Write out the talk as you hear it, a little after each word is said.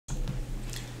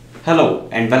Hello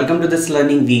and welcome to this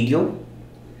learning video.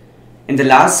 In the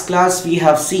last class we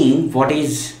have seen what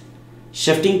is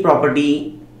shifting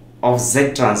property of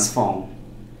Z transform,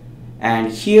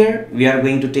 and here we are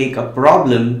going to take a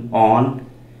problem on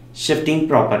shifting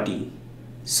property.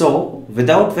 So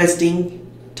without wasting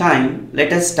time,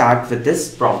 let us start with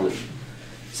this problem.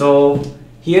 So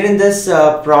here in this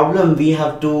problem we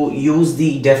have to use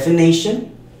the definition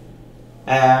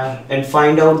and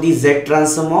find out the Z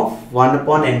transform of 1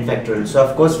 upon n factorial. So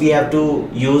of course we have to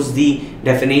use the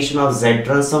definition of Z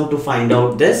transform to find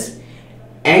out this,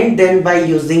 and then by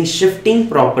using shifting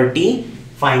property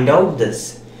find out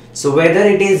this. So whether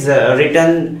it is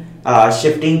written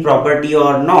shifting property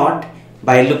or not,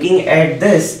 by looking at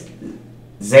this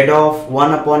Z of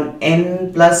 1 upon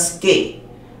n plus k,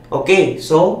 okay,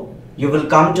 so you will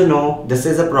come to know this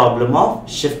is a problem of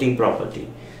shifting property.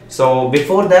 So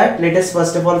before that, let us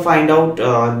first of all find out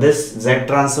this Z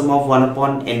transform of 1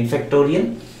 upon n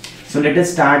factorial. So let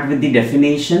us start with the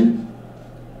definition.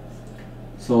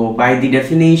 So by the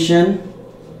definition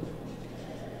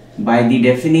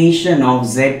of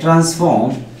Z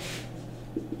transform,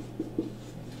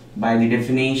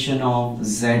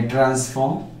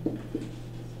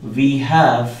 we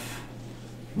have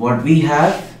what we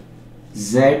have: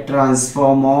 Z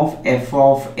transform of f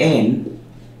of n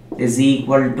is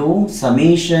equal to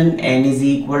summation n is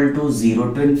equal to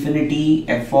 0 to infinity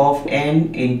f of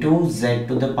n into z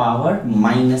to the power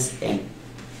minus n.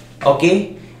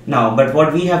 Okay, now but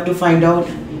what we have to find out,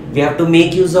 we have to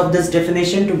make use of this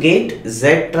definition to get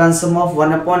Z transform of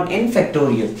 1 upon n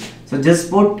factorial. So just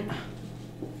put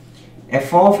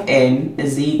f of n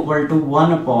is equal to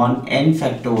 1 upon n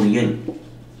factorial.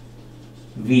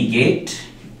 We get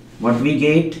what we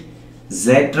get: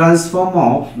 Z transform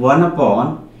of 1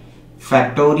 upon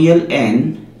factorial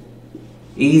n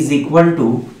is equal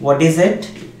to, what is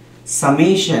it?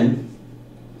 Summation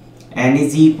n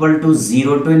is equal to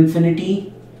 0 to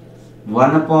infinity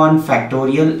 1 upon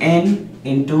factorial n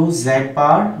into z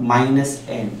power minus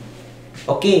n.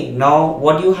 Okay, now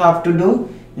what you have to do,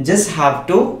 you just have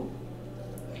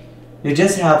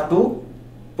to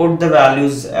put the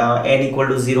values n equal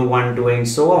to 0, 1, 2 and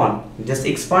so on. Just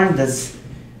expand this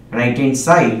right hand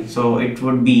side, so it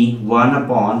would be 1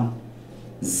 upon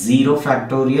 0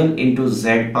 factorial into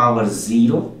z power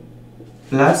 0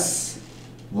 plus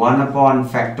 1 upon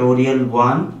factorial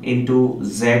 1 into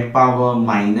z power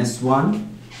minus 1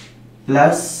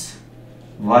 plus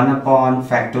 1 upon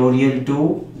factorial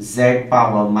 2 z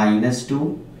power minus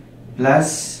 2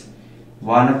 plus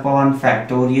 1 upon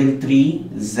factorial 3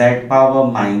 z power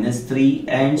minus 3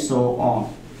 and so on.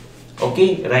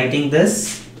 Okay, writing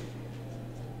this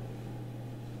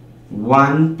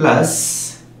 1 plus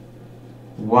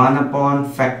 1 upon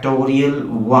factorial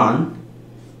 1,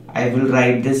 I will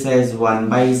write this as 1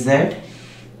 by z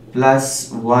plus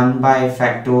 1 by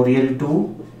factorial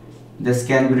 2, this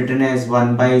can be written as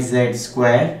 1 by z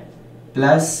square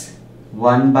plus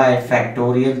 1 by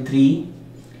factorial 3,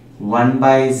 1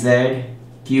 by z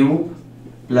cube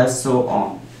plus so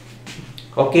on.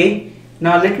 Okay,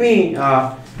 now let me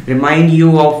remind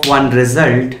you of one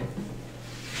result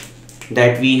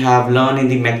that we have learned in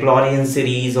the Maclaurin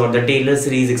series or the Taylor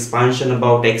series expansion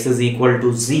about x is equal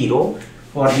to 0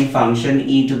 for the function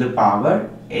e to the power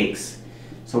x.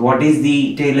 So what is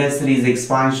the Taylor series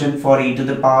expansion for e to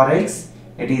the power x?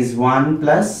 It is 1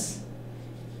 plus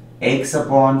x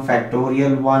upon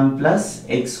factorial 1 plus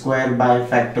x square by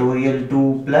factorial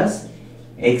 2 plus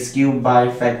x cube by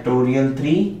factorial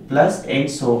 3 plus and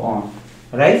so on,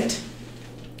 right?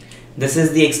 This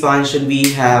is the expansion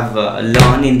we have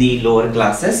learned in the lower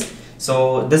classes.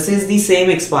 So this is the same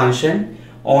expansion,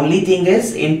 only thing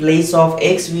is in place of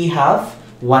x we have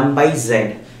 1 by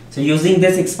z. So using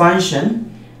this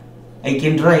expansion I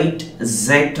can write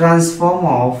Z transform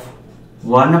of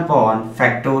 1 upon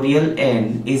factorial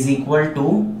n is equal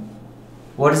to,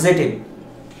 what is it?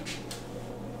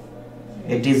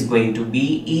 It is going to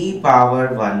be e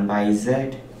power 1 by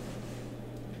z.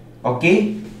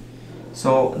 Okay,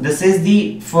 so this is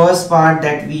the first part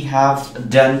that we have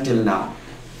done till now.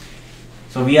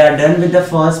 So we are done with the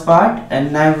first part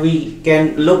and now we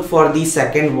can look for the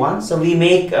second one. So we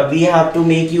have to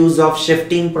make use of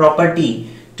shifting property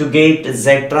to get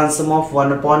Z transform of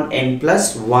 1 upon n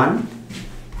plus 1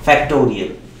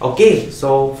 factorial. Okay,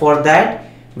 so for that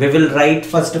we will write,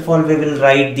 first of all we will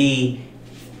write the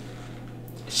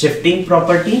shifting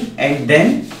property and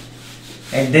then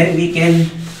we can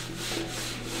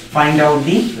find out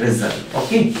the result.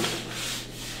 Okay,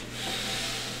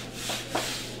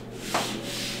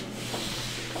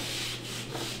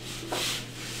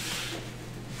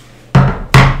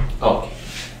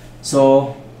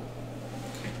 so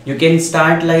You can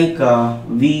start like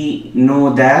we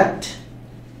know that.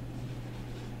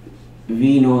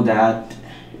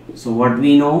 So what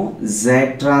we know,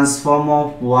 Z transform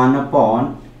of 1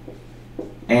 upon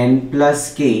n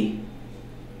plus k.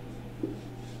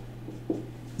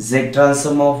 Z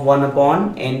transform of 1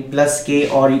 upon n plus k,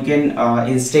 or you can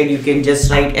instead you can just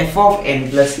write f of n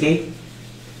plus k.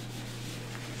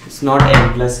 It's not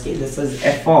n plus k, this is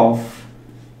f of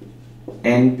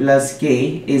n plus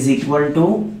k is equal to,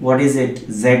 what is it,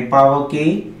 z power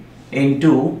k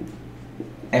into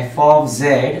f of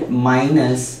z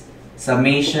minus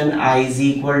summation I is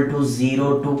equal to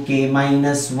 0 to k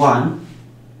minus 1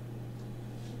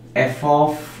 f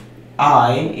of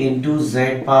I into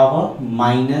z power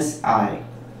minus I.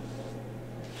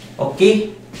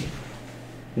 Okay,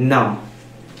 now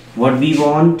what we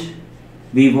want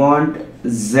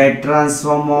z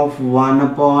transform of 1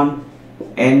 upon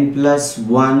n plus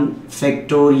 1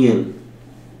 factorial.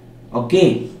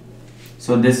 Okay,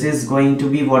 so this is going to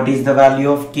be, what is the value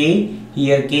of k?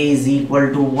 Here k is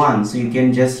equal to 1, so you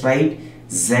can just write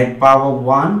z power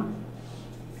 1.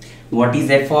 What is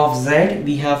f of z?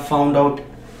 We have found out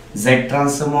z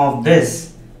transform of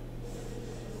this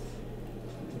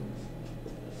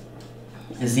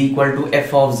is equal to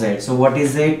f of z. So what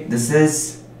is it? This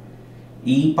is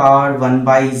e power 1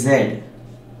 by z.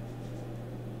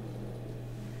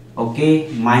 Okay,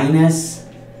 minus,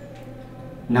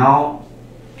 now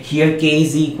here k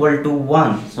is equal to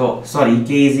 1, so sorry,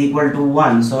 k is equal to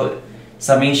 1, so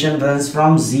summation runs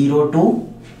from 0 to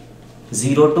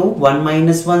 1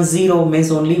 minus 1, 0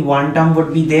 means only one term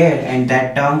would be there, and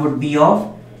that term would be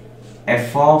of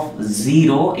f of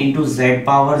 0 into z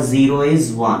power 0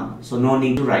 is 1, so no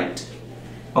need to write.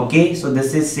 Okay, so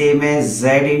this is same as z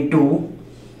into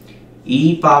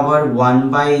e power 1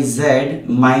 by z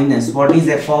minus, what is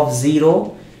f of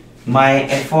 0? My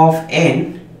f of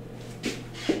n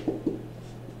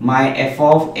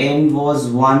was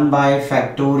 1 by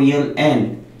factorial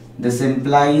n. This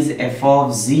implies f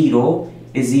of 0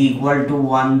 is equal to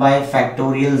 1 by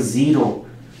factorial 0.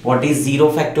 What is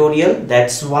 0 factorial?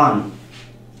 That's 1.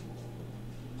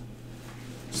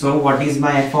 So what is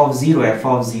my f of 0? F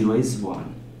of 0 is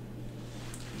 1.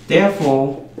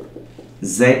 Therefore,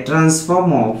 z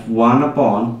transform of 1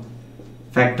 upon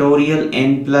factorial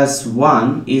n plus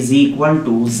 1 is equal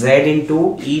to z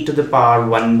into e to the power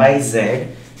 1 by z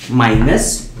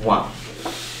minus 1.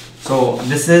 So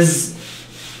this is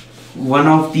one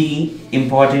of the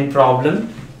important problem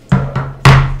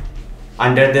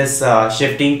under this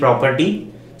shifting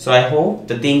property. So I hope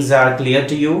the things are clear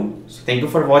to you. So thank you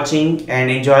for watching and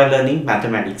enjoy learning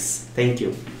mathematics. Thank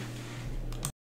you.